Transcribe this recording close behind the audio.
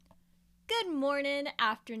Good morning,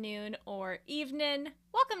 afternoon, or evening.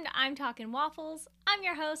 Welcome to I'm Talking Waffles. I'm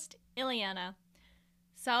your host, Ileana.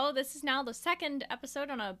 So this is now the second episode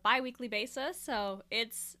on a bi-weekly basis, so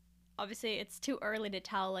it's too early to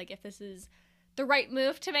tell if this is the right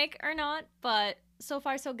move to make or not, but so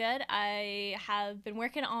far so good. I have been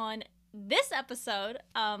working on this episode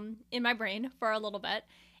in my brain for a little bit,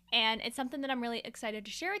 and it's something that I'm really excited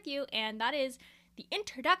to share with you, and that is the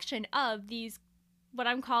introduction of these what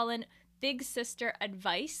I'm calling big sister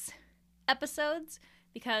advice episodes,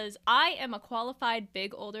 because I am a qualified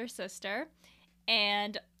big older sister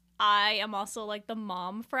and I am also the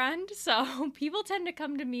mom friend. So people tend to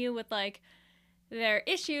come to me with their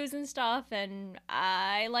issues and stuff, and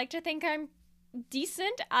I like to think I'm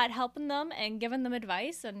decent at helping them and giving them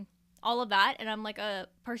advice and all of that. And I'm a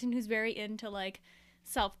person who's very into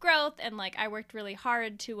self-growth, and I worked really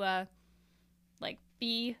hard to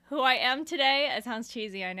be who I am today. It sounds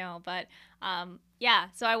cheesy, I know, but yeah,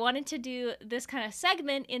 so I wanted to do this kind of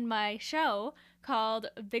segment in my show called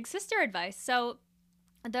Big Sister Advice. So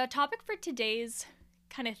the topic for today's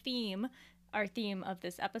kind of theme, our theme of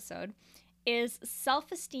this episode, is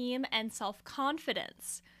self-esteem and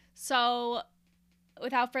self-confidence. So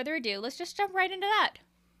without further ado, let's just jump right into that.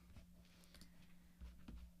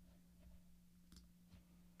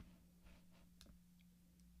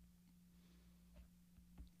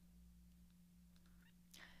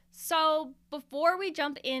 So before we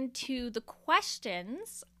jump into the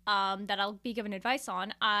questions that I'll be giving advice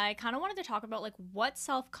on, I kind of wanted to talk about what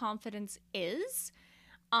self-confidence is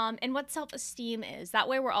and what self-esteem is. That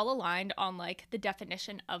way we're all aligned on the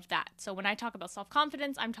definition of that. So when I talk about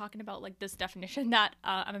self-confidence, I'm talking about this definition that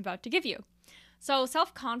I'm about to give you. So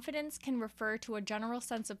self-confidence can refer to a general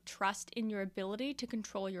sense of trust in your ability to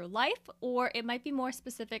control your life, or it might be more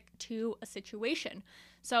specific to a situation.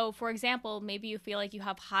 So for example, maybe you feel like you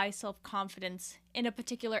have high self-confidence in a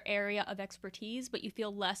particular area of expertise, but you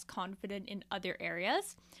feel less confident in other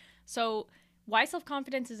areas. So why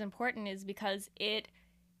self-confidence is important is because it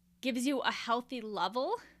gives you a healthy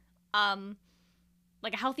level, a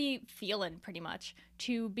healthy feeling pretty much,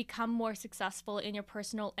 to become more successful in your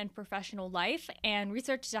personal and professional life. And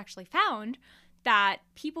research has actually found that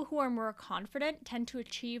people who are more confident tend to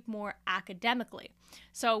achieve more academically.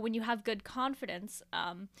 So when you have good confidence,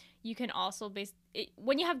 you can also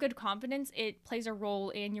when you have good confidence, it plays a role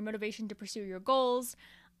in your motivation to pursue your goals.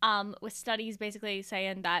 With studies basically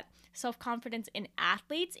saying that self-confidence in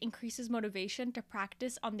athletes increases motivation to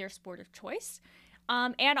practice on their sport of choice.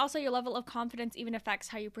 And also your level of confidence even affects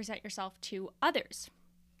how you present yourself to others.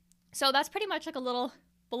 So that's pretty much a little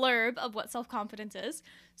blurb of what self-confidence is.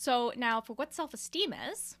 So now for what self-esteem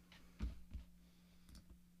is.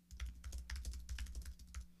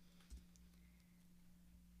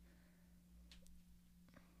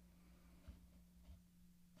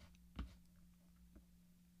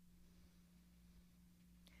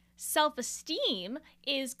 Self-esteem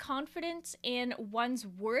is confidence in one's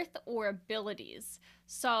worth or abilities.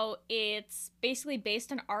 So it's basically based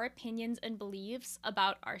on our opinions and beliefs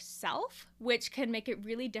about ourselves, which can make it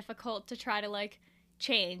really difficult to try to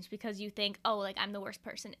change, because you think, oh, I'm the worst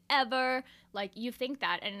person ever. You think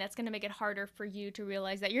that, and that's going to make it harder for you to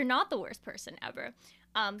realize that you're not the worst person ever.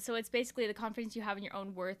 So it's basically the confidence you have in your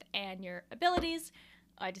own worth and your abilities.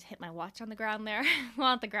 I just hit my watch on the ground there. Well,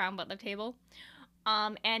 not the ground, but the table.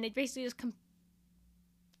 And it basically just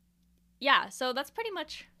yeah, so that's pretty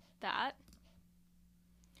much that.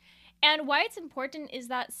 And why it's important is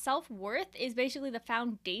that self-worth is basically the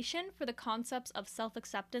foundation for the concepts of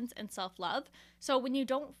self-acceptance and self-love. So when you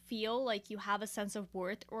don't feel like you have a sense of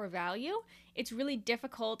worth or value, it's really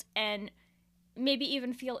difficult and maybe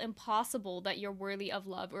even feel impossible that you're worthy of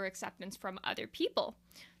love or acceptance from other people.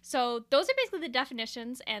 So those are basically the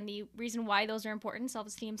definitions and the reason why those are important: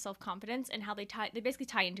 self-esteem, self-confidence, and how they basically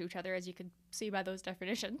tie into each other, as you can see by those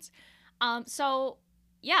definitions. So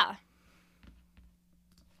yeah.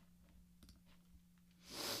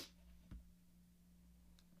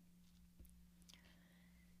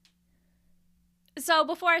 So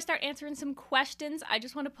before I start answering some questions, I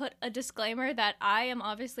just want to put a disclaimer that I am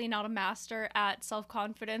obviously not a master at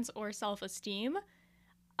self-confidence or self-esteem.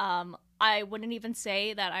 I wouldn't even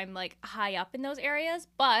say that I'm high up in those areas,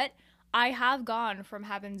 but I have gone from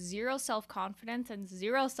having zero self-confidence and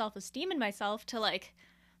zero self-esteem in myself to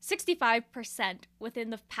 65%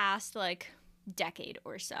 within the past decade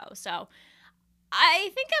or so. So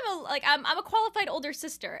I think I'm a qualified older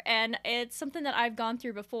sister, and it's something that I've gone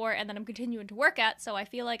through before and that I'm continuing to work at. So I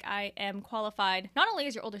feel like I am qualified not only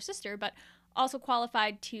as your older sister, but also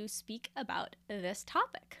qualified to speak about this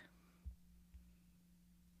topic.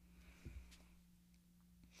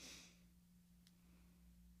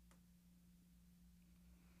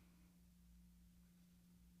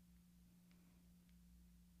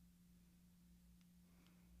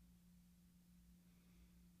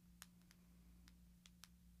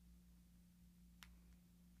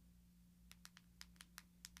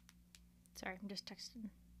 Sorry, I'm just texting.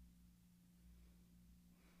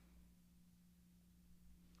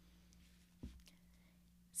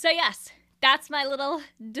 So yes, that's my little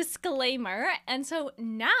disclaimer. And so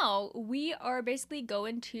now we are basically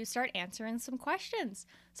going to start answering some questions.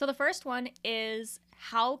 So the first one is,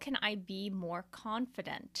 how can I be more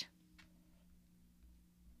confident?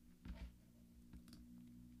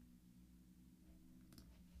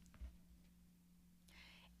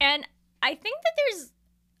 And I think that there's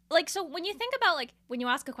like, so when you think about like, when you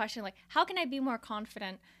ask a question like, how can I be more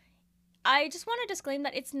confident? I just want to disclaim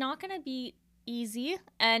that it's not going to be easy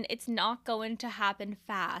and it's not going to happen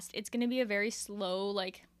fast. It's going to be a very slow,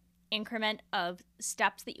 like, increment of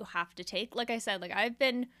steps that you have to take. Like I said, like,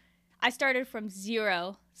 I started from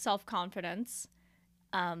zero self confidence.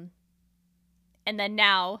 And then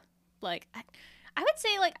now, like, I would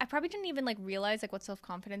say, like, I probably didn't even, like, realize, like, what self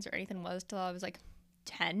confidence or anything was till I was, like,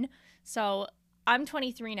 10. So I'm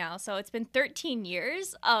 23 now. So it's been 13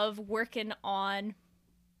 years of working on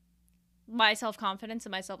my self-confidence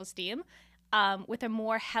and my self-esteem, with a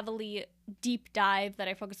more heavily deep dive that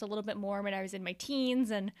I focused a little bit more when I was in my teens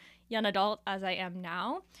and young adult as I am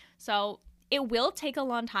now. So it will take a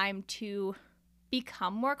long time to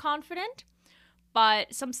become more confident,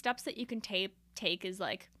 but some steps that you can take is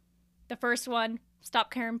like, the first one,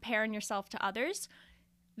 stop comparing yourself to others.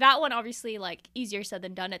 That one, obviously, like, easier said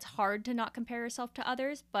than done. It's hard to not compare yourself to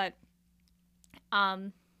others, but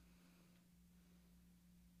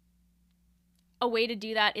a way to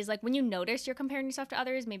do that is like, when you notice you're comparing yourself to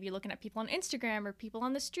others, maybe you're looking at people on Instagram or people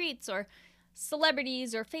on the streets or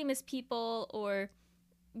celebrities or famous people or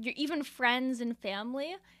your even friends and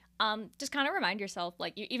family, just kind of remind yourself,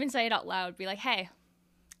 like, you even say it out loud, be like, hey,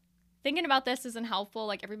 thinking about this isn't helpful.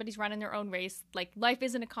 Like, everybody's running their own race. Like, life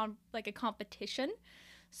isn't a competition.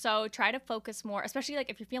 So try to focus more, especially like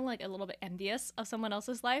if you're feeling like a little bit envious of someone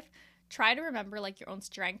else's life, try to remember like your own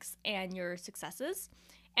strengths and your successes.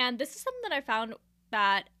 And this is something that I found,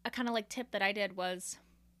 that a kind of like tip that I did was,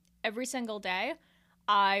 every single day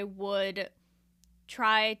I would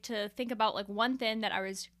try to think about like one thing that I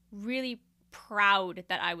was really proud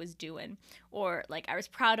that I was doing, or like I was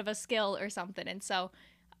proud of a skill or something. And so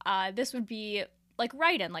this would be like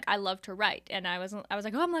writing. Like, I love to write, and I was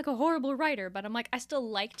like, oh, I'm like a horrible writer, but I'm like, I still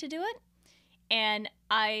like to do it. And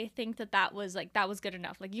I think that was good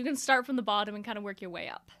enough. Like, you can start from the bottom and kind of work your way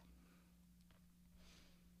up.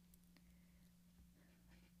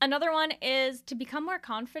 Another one is, to become more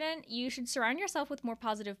confident, you should surround yourself with more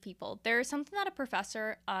positive people. There's something that a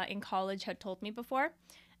professor in college had told me before,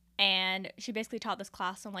 and she basically taught this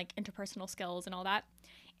class on like interpersonal skills and all that.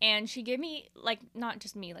 And she gave me, like, not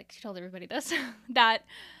just me, like, she told everybody this, that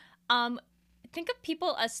think of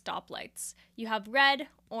people as stoplights. You have red,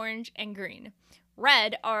 orange, and green.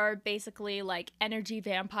 Red are basically like energy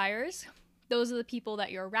vampires. Those are the people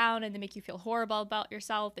that you're around and they make you feel horrible about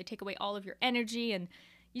yourself. They take away all of your energy and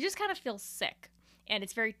you just kind of feel sick, and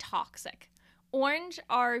it's very toxic. Orange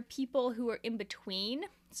are people who are in between.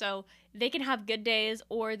 So they can have good days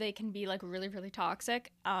or they can be like really, really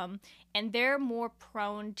toxic. And they're more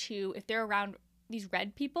prone to, if they're around these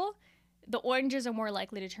red people, the oranges are more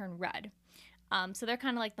likely to turn red. So they're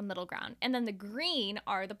kind of like the middle ground. And then the green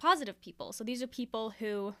are the positive people. So these are people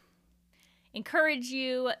who encourage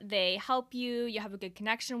you, they help you, you have a good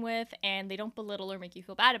connection with, and they don't belittle or make you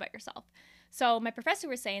feel bad about yourself. So my professor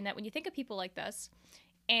was saying that when you think of people like this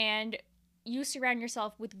and you surround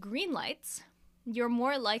yourself with green lights, you're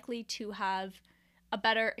more likely to have a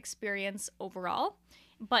better experience overall.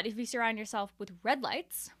 But if you surround yourself with red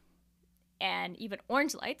lights and even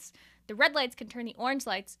orange lights, the red lights can turn the orange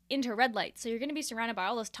lights into red lights. So you're going to be surrounded by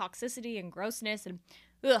all this toxicity and grossness, and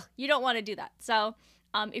you don't want to do that. So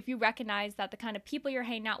if you recognize that the kind of people you're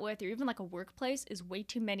hanging out with, or even like a workplace, is way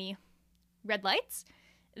too many red lights,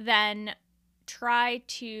 then try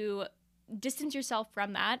to distance yourself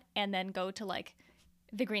from that and then go to like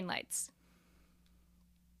the green lights.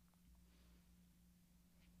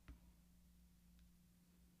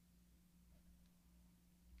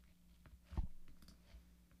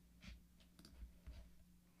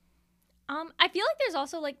 I feel like there's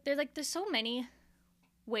also like there's so many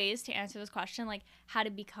ways to answer this question, like how to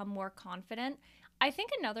become more confident. I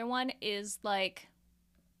think another one is like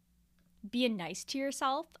being nice to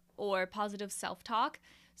yourself or positive self-talk.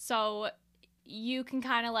 So you can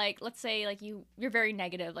kind of like, let's say like you're very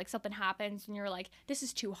negative, like something happens and you're like, this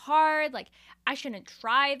is too hard, like I shouldn't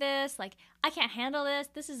try this, like I can't handle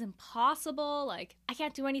this is impossible, like I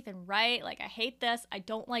can't do anything right, like I hate this, I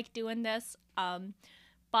don't like doing this.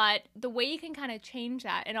 But the way you can kind of change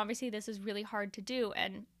that, and obviously this is really hard to do,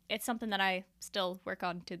 and it's something that I still work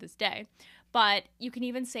on to this day. But you can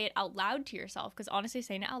even say it out loud to yourself, because honestly,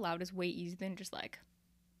 saying it out loud is way easier than just like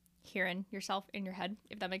hearing yourself in your head,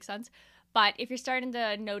 if that makes sense. But if you're starting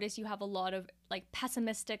to notice you have a lot of like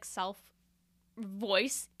pessimistic self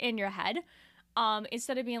voice in your head,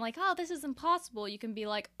 instead of being like, oh, this is impossible, you can be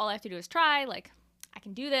like, all I have to do is try, like, I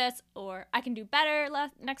can do this, or I can do better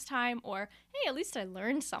next time, or hey, at least I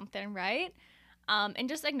learned something, right? And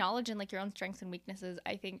just acknowledging like your own strengths and weaknesses,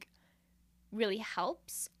 I think really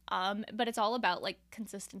helps. But it's all about like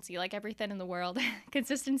consistency, like everything in the world.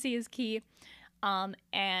 Consistency is key.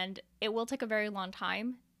 And it will take a very long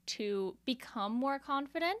time to become more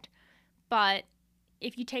confident. But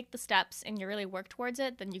if you take the steps and you really work towards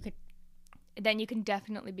it, then you can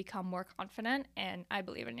definitely become more confident. And I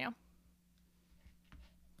believe in you.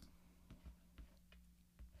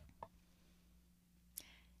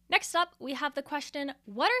 Next up, we have the question,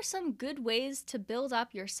 what are some good ways to build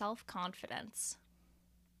up your self-confidence?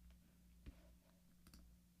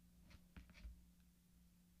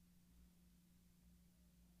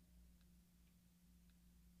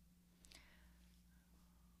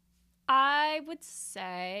 I would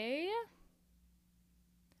say,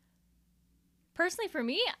 personally for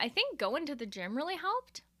me, I think going to the gym really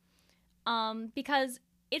helped. Because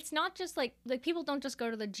it's not just like people don't just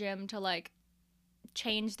go to the gym to like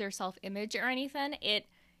change their self-image or anything. It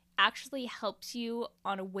actually helps you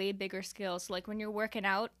on a way bigger scale. So like when you're working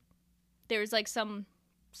out, there's like some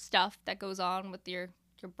stuff that goes on with your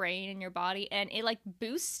brain and your body, and it like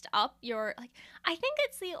boosts up your like, I think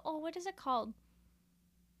it's the, oh, what is it called?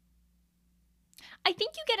 I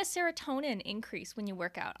think you get a serotonin increase when you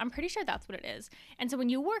work out. I'm pretty sure that's what it is. And so when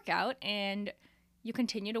you work out and you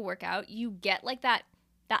continue to work out, you get like that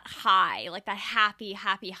high, like that happy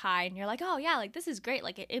high, and you're like, oh yeah, like this is great.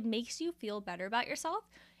 Like it makes you feel better about yourself,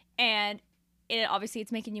 and it obviously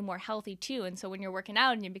it's making you more healthy too. And so when you're working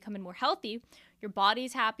out and you're becoming more healthy, your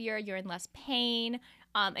body's happier, you're in less pain,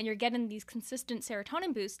 and you're getting these consistent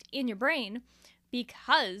serotonin boosts in your brain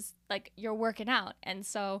because like you're working out. And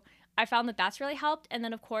so I found that that's really helped. And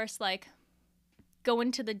then of course, like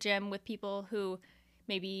going to the gym with people who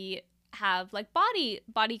maybe have like body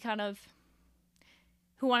kind of,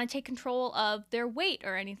 who want to take control of their weight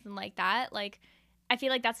or anything like that. Like, I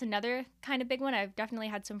feel like that's another kind of big one. I've definitely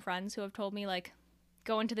had some friends who have told me like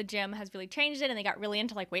going to the gym has really changed it, and they got really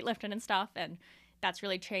into like weightlifting and stuff, and that's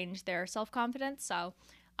really changed their self-confidence. So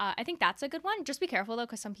I think that's a good one. Just be careful though,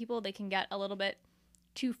 because some people, they can get a little bit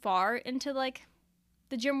too far into like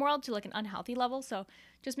the gym world to like an unhealthy level. So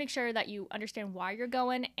just make sure that you understand why you're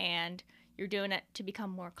going and you're doing it to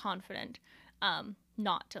become more confident,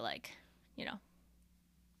 not to like, you know.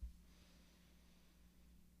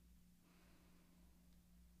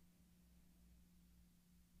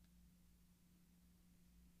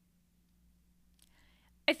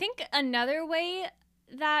 I think another way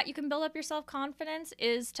that you can build up your self confidence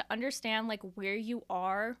is to understand like where you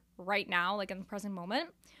are right now, like in the present moment.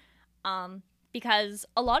 Because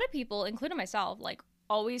a lot of people, including myself, like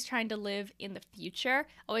always trying to live in the future,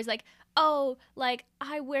 always like, oh, like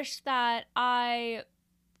I wish that I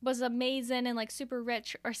was amazing and like super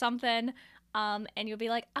rich or something. And you'll be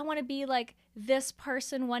like, I want to be like this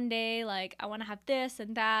person one day, like I want to have this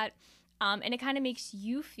and that. And it kind of makes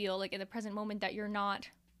you feel like in the present moment that you're not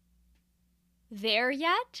there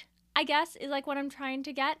yet, I guess, is like what I'm trying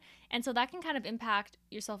to get. And so that can kind of impact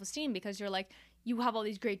your self esteem, because you're like, you have all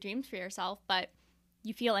these great dreams for yourself, but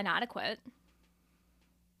you feel inadequate.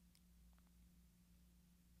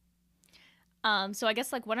 So I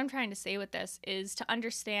guess like what I'm trying to say with this is to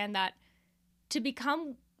understand that to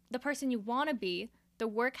become the person you want to be, the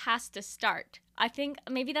work has to start. I think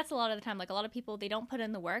maybe that's a lot of the time, like a lot of people, they don't put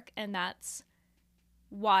in the work, and that's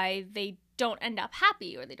why they don't end up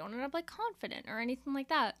happy, or they don't end up like confident or anything like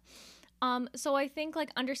that. So I think like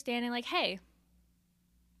understanding like, hey,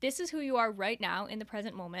 this is who you are right now in the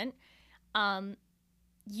present moment.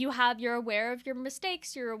 You're aware of your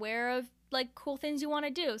mistakes, you're aware of like cool things you want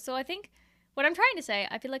to do. So I think what I'm trying to say,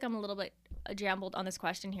 I feel like I'm a little bit jumbled on this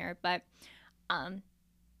question here, but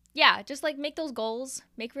yeah, just like make those goals,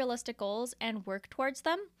 make realistic goals and work towards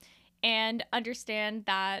them, and understand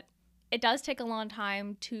that it does take a long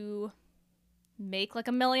time to make like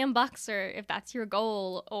 $1,000,000, or if that's your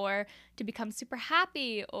goal, or to become super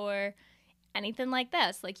happy or anything like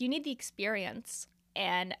this. Like you need the experience,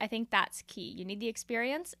 and I think that's key. You need the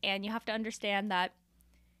experience, and you have to understand that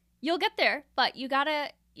you'll get there, but you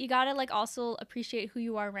gotta like also appreciate who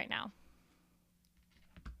you are right now.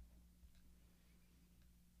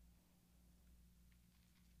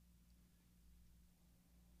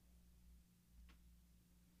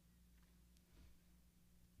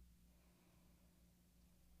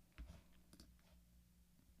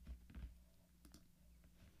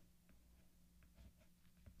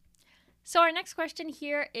 So our next question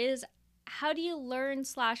here is, how do you learn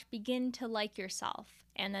 / begin to like yourself?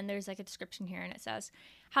 And then there's like a description here, and it says,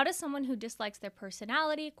 how does someone who dislikes their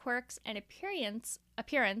personality, quirks, and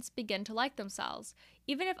appearance begin to like themselves?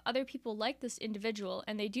 Even if other people like this individual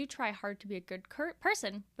and they do try hard to be a good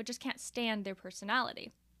person, but just can't stand their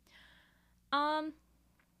personality. Well,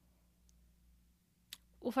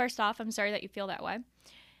 first off, I'm sorry that you feel that way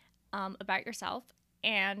about yourself.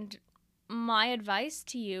 And my advice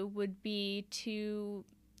to you would be to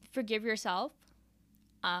forgive yourself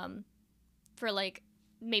for like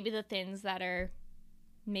maybe the things that are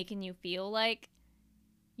making you feel like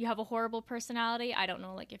you have a horrible personality. I don't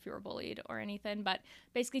know like if you were bullied or anything, but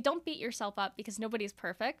basically don't beat yourself up because nobody's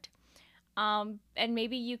perfect. And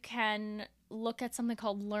maybe you can look at something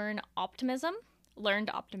called learned optimism,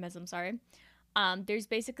 sorry. There's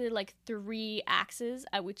basically like 3 axes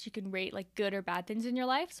at which you can rate like good or bad things in your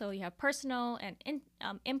life. So you have personal and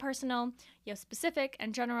impersonal, you have specific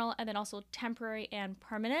and general, and then also temporary and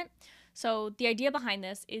permanent. So the idea behind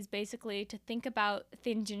this is basically to think about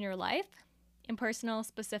things in your life, impersonal,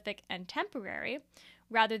 specific, and temporary,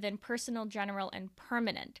 rather than personal, general, and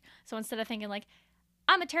permanent. So instead of thinking like,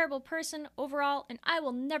 I'm a terrible person overall and I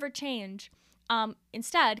will never change,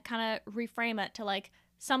 instead kind of reframe it to like,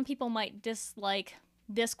 some people might dislike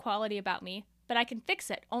this quality about me, but I can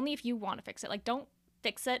fix it only if you want to fix it. Like, don't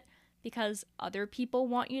fix it because other people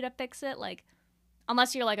want you to fix it. Like,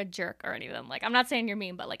 unless you're like a jerk or anything. Like, I'm not saying you're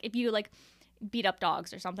mean, but like if you like beat up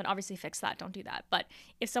dogs or something, obviously fix that. Don't do that. But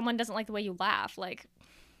if someone doesn't like the way you laugh, like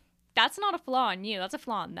that's not a flaw in you. That's a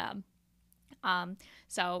flaw in them.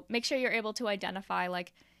 So make sure you're able to identify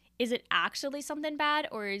like, is it actually something bad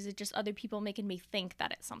or is it just other people making me think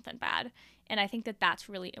that it's something bad? And I think that that's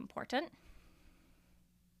really important.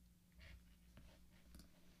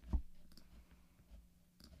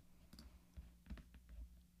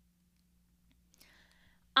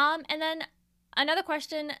 And then another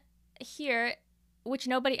question here, which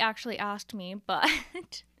nobody actually asked me, but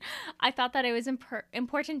I thought that it was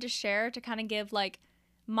important to share to kind of give like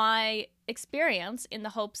my experience in the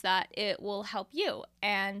hopes that it will help you.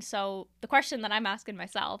 And so the question that I'm asking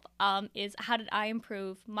myself is, how did I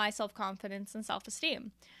improve my self-confidence and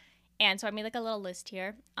self-esteem? And so I made like a little list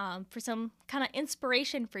here for some kind of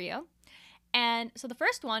inspiration for you. And so the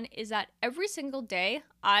first one is that every single day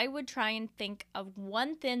I would try and think of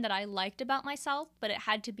one thing that I liked about myself, but it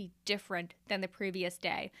had to be different than the previous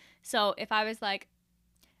day. So if I was like,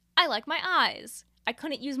 I like my eyes, I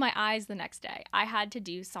couldn't use my eyes the next day. I had to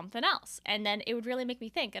do something else. And then it would really make me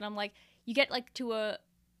think. And I'm like, you get like to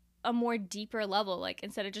a more deeper level, like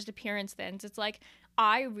instead of just appearance things, it's like,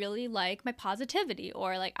 I really like my positivity,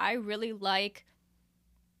 or like, I really like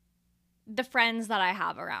the friends that I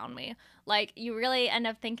have around me. Like, you really end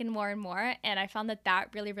up thinking more and more. And I found that that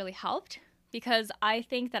really, really helped, because I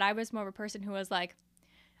think that I was more of a person who was like,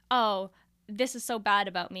 oh, this is so bad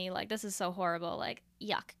about me. Like, this is so horrible. Like,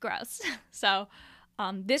 yuck, gross. So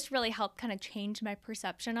this really helped kind of change my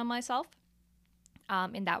perception of myself.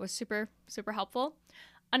 And that was super, super helpful.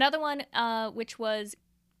 Another one,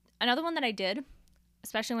 another one that I did,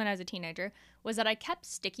 especially when I was a teenager, was that I kept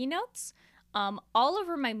sticky notes all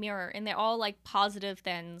over my mirror, and they're all like positive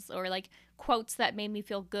things, or like quotes that made me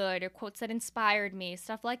feel good, or quotes that inspired me,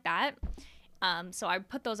 stuff like that. So I'd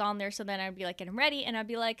put those on there, so then I'd be like getting ready, and I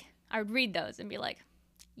would read those and be like,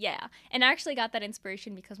 yeah. And I actually got that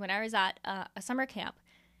inspiration because when I was at a summer camp,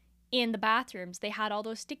 in the bathrooms, they had all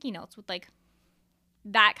those sticky notes with like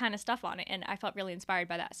that kind of stuff on it, and I felt really inspired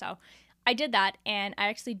by that. So I did that, and I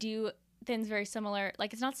actually do things very similar.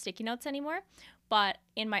 Like, it's not sticky notes anymore, but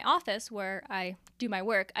in my office where I do my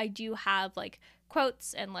work, I do have like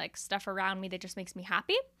quotes and like stuff around me that just makes me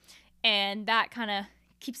happy, and that kind of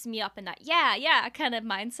keeps me up in that yeah kind of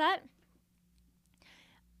mindset.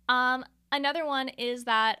 Another one is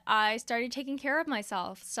that I started taking care of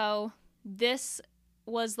myself. So this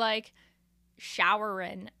was like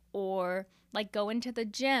showering, or like going to the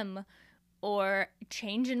gym, or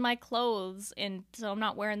changing my clothes, and so I'm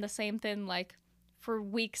not wearing the same thing like for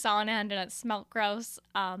weeks on end and it smelled gross.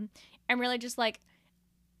 And really just like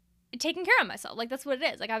taking care of myself. Like, that's what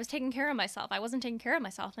it is. Like, I was taking care of myself. I wasn't taking care of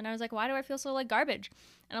myself, and I was like, why do I feel so like garbage?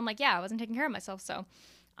 And I'm like, yeah, I wasn't taking care of myself. So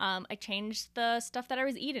I changed the stuff that I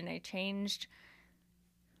was eating. I changed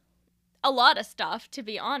a lot of stuff, to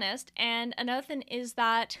be honest. And another thing is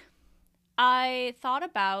that I thought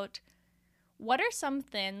about, what are some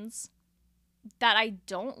things that I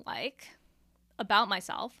don't like about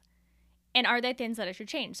myself, and are they things that I should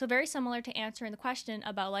change? So very similar to answering the question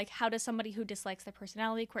about like, how does somebody who dislikes their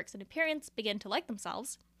personality, quirks, and appearance begin to like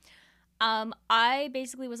themselves? I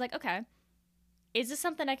basically was like, okay, is this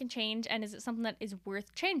something I can change, and is it something that is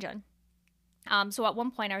worth changing? So at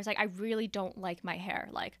one point I was like, I really don't like my hair.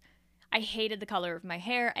 Like, I hated the color of my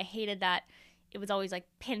hair. I hated that it was always like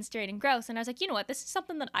pin straight and gross. And I was like, you know what? This is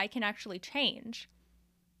something that I can actually change.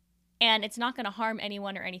 And it's not going to harm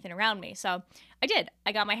anyone or anything around me. So I did.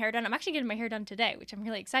 I got my hair done. I'm actually getting my hair done today, which I'm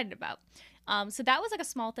really excited about. So that was like a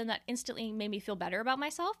small thing that instantly made me feel better about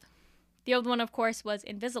myself. The other one, of course, was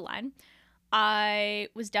Invisalign. I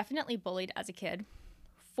was definitely bullied as a kid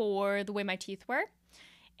for the way my teeth were.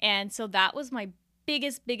 And so that was my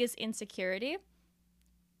biggest insecurity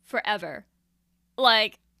forever.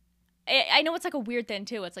 Like, I know it's like a weird thing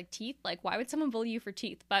too. It's like teeth. Like, why would someone bully you for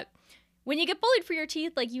teeth? But when you get bullied for your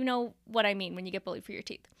teeth, like, you know what I mean when you get bullied for your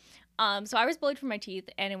teeth. So I was bullied for my teeth,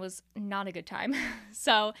 and it was not a good time.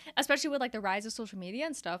 So, especially with like the rise of social media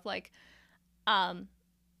and stuff, like, like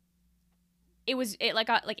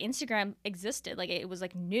Instagram existed. Like, it was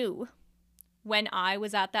like new when I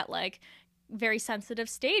was at that like very sensitive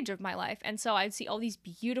stage of my life. And so I'd see all these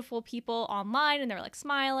beautiful people online, and they're like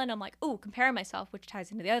smiling. I'm like, oh, comparing myself, which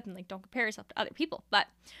ties into the other thing, like, don't compare yourself to other people. But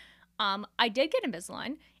I did get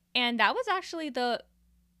Invisalign, and that was actually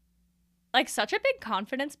such a big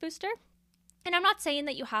confidence booster. And I'm not saying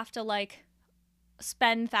that you have to like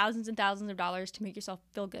spend thousands and thousands of dollars to make yourself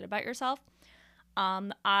feel good about yourself.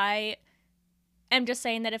 I am just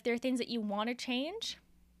saying that if there are things that you want to change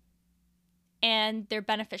and they're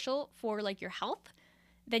beneficial for like your health,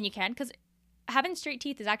 then you can. Because having straight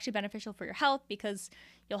teeth is actually beneficial for your health, because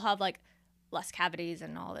you'll have like less cavities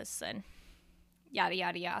and all this and yada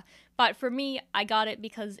yada yada. But for me, I got it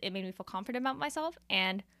because it made me feel confident about myself.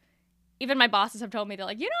 And even my bosses have told me, they're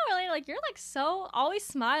like, you know, really, like, you're like so always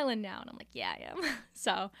smiling now. And I'm like, yeah, I am.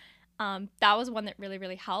 So that was one that really,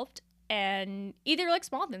 really helped. And either like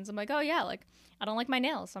small things, I'm like, oh yeah, like, I don't like my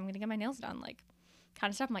nails, so I'm gonna get my nails done, like, kind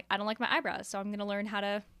of stuff. I'm like, I don't like my eyebrows, so I'm gonna learn how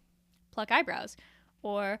to pluck eyebrows.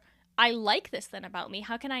 Or I like this thing about me,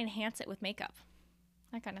 how can I enhance it with makeup?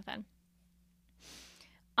 That kind of thing.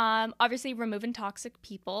 Obviously, removing toxic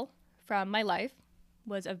people from my life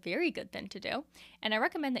was a very good thing to do, and I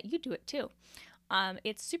recommend that you do it too.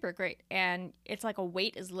 It's super great, and it's like a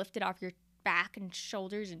weight is lifted off your back and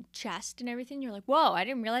shoulders and chest and everything. You're like, whoa, I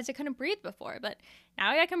didn't realize I couldn't breathe before, but now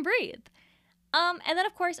I can breathe. And then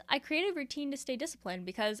of course I created a routine to stay disciplined,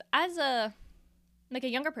 because as a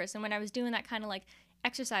younger person, when I was doing that kind of like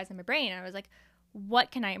exercise in my brain, I was like, what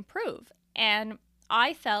can I improve? And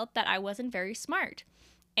I felt that I wasn't very smart.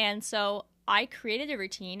 And so I created a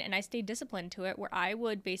routine and I stayed disciplined to it, where I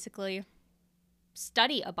would basically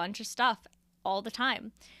study a bunch of stuff all the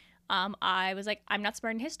time. I was like, I'm not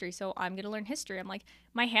smart in history, so I'm going to learn history. I'm like,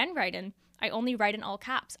 my handwriting, I only write in all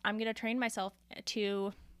caps. I'm going to train myself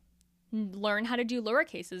to learn how to do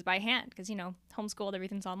lowercases by hand, because, you know, homeschooled,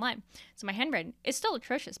 everything's online. So my handwriting is still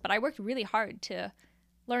atrocious, but I worked really hard to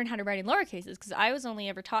learn how to write in lowercases, because I was only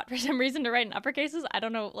ever taught for some reason to write in uppercases. I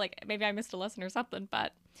don't know, like, maybe I missed a lesson or something,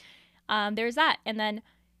 but there's that. And then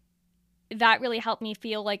that really helped me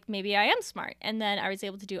feel like maybe I am smart. And then I was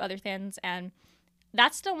able to do other things, and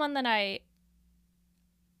that's the one that I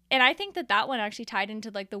think that one actually tied into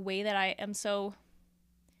like the way that I am so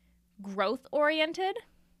growth oriented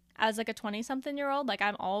as like a 20-something-year-old. Like,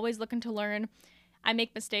 I'm always looking to learn. I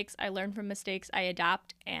make mistakes, I learn from mistakes, I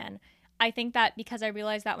adapt. And I think that because I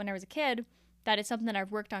realized that when I was a kid, that is something that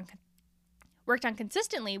I've worked on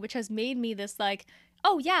consistently, which has made me this like,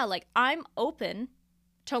 oh yeah, like, I'm open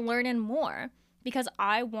to learning more, because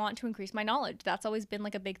I want to increase my knowledge. That's always been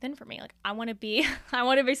like a big thing for me. Like, I want to be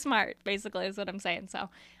smart, basically, is what I'm saying. So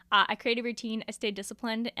I created a routine, I stayed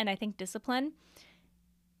disciplined, and I think discipline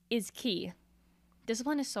is key.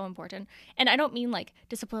 Discipline is so important. And I don't mean like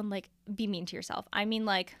discipline, like be mean to yourself. I mean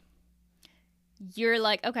like, you're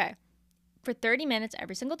like, okay, for 30 minutes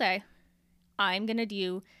every single day, I'm going to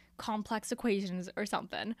do complex equations or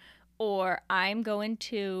something. Or I'm going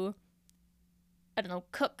to, I don't know,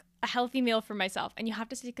 cook a healthy meal for myself. And you have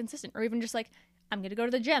to stay consistent. Or even just like, I'm going to go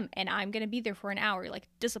to the gym and I'm going to be there for an hour. Like,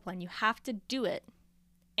 discipline, you have to do it.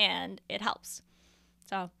 And it helps.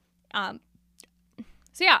 So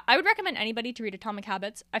yeah, I would recommend anybody to read Atomic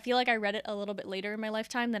Habits. I feel like I read it a little bit later in my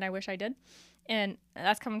lifetime than I wish I did. And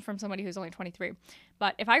that's coming from somebody who's only 23.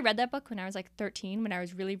 But if I read that book when I was like 13, when I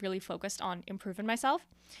was really, really focused on improving myself,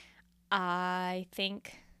 I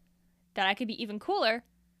think that I could be even cooler.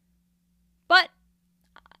 But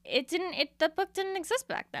the book didn't exist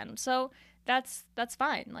back then. So that's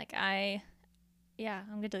fine. Like, I'm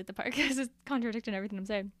going to delete the part because it's contradicting everything I'm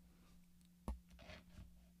saying.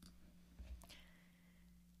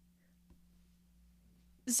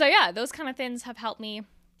 So yeah, those kind of things have helped me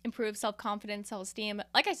improve self-confidence, self-esteem.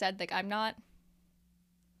 Like I said, like, I'm not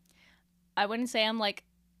I wouldn't say I'm like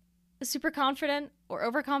super confident or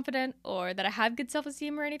overconfident or that I have good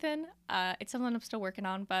self-esteem or anything. It's something I'm still working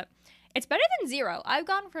on, but it's better than 0. I've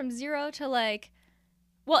gone from 0 to like,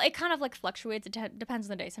 well, it kind of like fluctuates. It depends on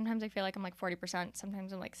the day. Sometimes I feel like I'm like 40%.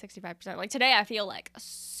 Sometimes I'm like 65%. Like today I feel like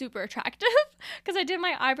super attractive because I did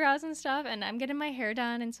my eyebrows and stuff and I'm getting my hair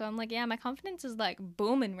done. And so I'm like, yeah, my confidence is like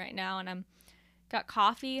booming right now. And I'm got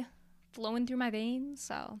coffee flowing through my veins.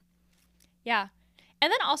 So yeah.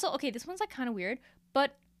 And then also, okay, this one's like kind of weird,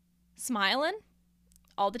 but smiling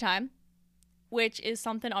all the time, which is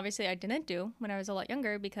something obviously I didn't do when I was a lot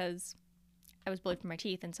younger because I was bullied for my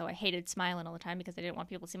teeth, and so I hated smiling all the time because I didn't want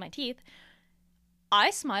people to see my teeth. I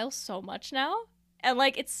smile so much now, and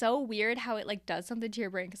like it's so weird how it like does something to your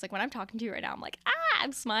brain because like when I'm talking to you right now, I'm like,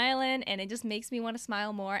 I'm smiling, and it just makes me want to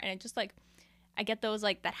smile more, and it just like I get those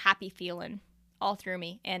like that happy feeling all through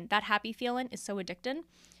me, and that happy feeling is so addicting,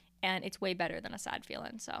 and it's way better than a sad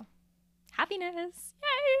feeling. So happiness,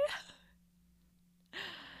 yay!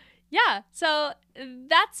 Yeah, so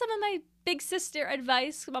that's some of my big sister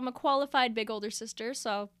advice. I'm a qualified big older sister,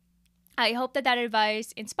 so I hope that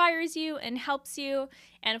advice inspires you and helps you.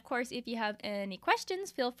 And of course, if you have any questions,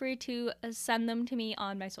 feel free to send them to me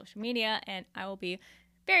on my social media, and I will be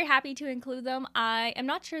very happy to include them. I am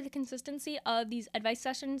not sure the consistency of these advice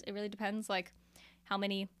sessions. It really depends, like, how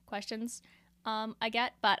many questions I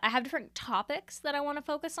get, but I have different topics that I want to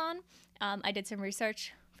focus on. I did some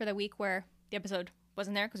research for the week where the episode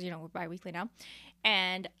wasn't there because, we're bi-weekly now.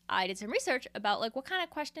 And I did some research about, like, what kind of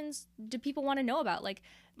questions do people want to know about? Like,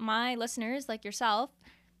 my listeners, like yourself,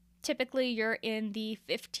 typically you're in the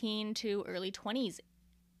 15 to early 20s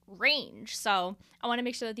range. So I want to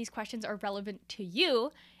make sure that these questions are relevant to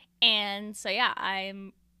you. And so, yeah,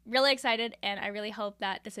 I'm really excited, and I really hope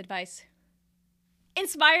that this advice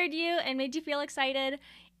inspired you and made you feel excited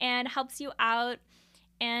and helps you out.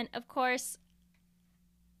 And, of course,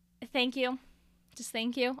 thank you. Just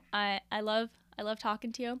thank you. I love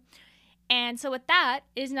talking to you. And so with that,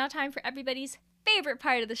 it is now time for everybody's favorite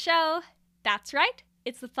part of the show. That's right.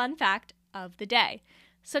 It's the fun fact of the day.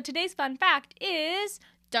 So today's fun fact is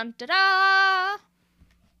dun da da.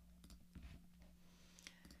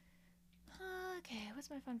 Okay, what's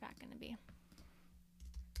my fun fact going to be?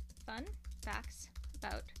 Fun facts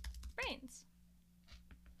about brains.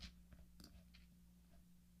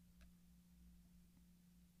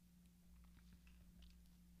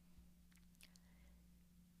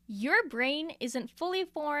 Your brain isn't fully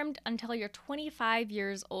formed until you're 25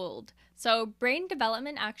 years old. So brain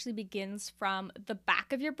development actually begins from the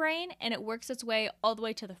back of your brain, and it works its way all the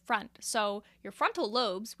way to the front. So your frontal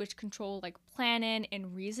lobes, which control like planning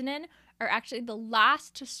and reasoning, are actually the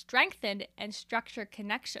last to strengthen and structure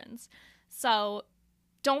connections. So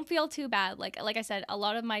don't feel too bad. Like I said, a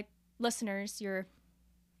lot of my listeners, you're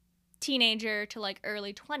teenager to like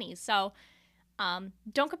early 20s. So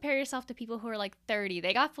don't compare yourself to people who are like 30.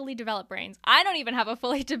 They got fully developed brains. I don't even have a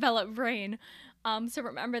fully developed brain. So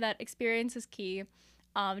remember that experience is key.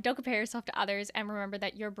 Don't compare yourself to others, and remember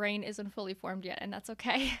that your brain isn't fully formed yet, and that's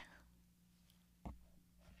okay.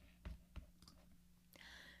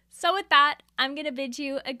 So with that, I'm going to bid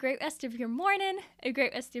you a great rest of your morning, a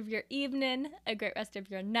great rest of your evening, a great rest of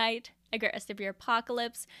your night, a great rest of your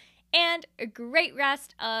apocalypse, and a great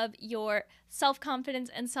rest of your self-confidence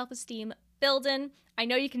and self-esteem building. I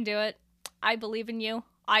know you can do it. I believe in you.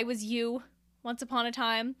 I was you once upon a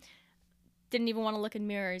time. Didn't even want to look in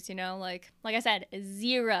mirrors, like I said, a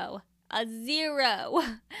zero.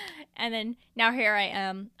 And then now here I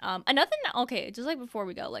am. Another thing, okay, just like before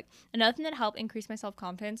we go, like another thing that helped increase my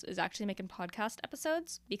self-confidence is actually making podcast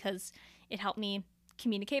episodes, because it helped me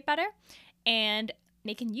communicate better, and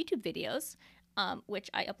making YouTube videos, which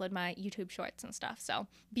I upload my YouTube shorts and stuff. So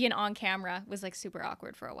being on camera was like super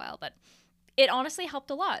awkward for a while, but it honestly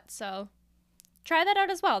helped a lot. So try that out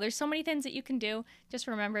as well. There's so many things that you can do. Just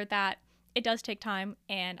remember that it does take time,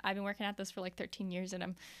 and I've been working at this for like 13 years, and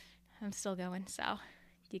I'm still going. So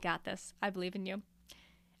you got this. I believe in you.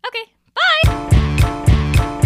 Okay,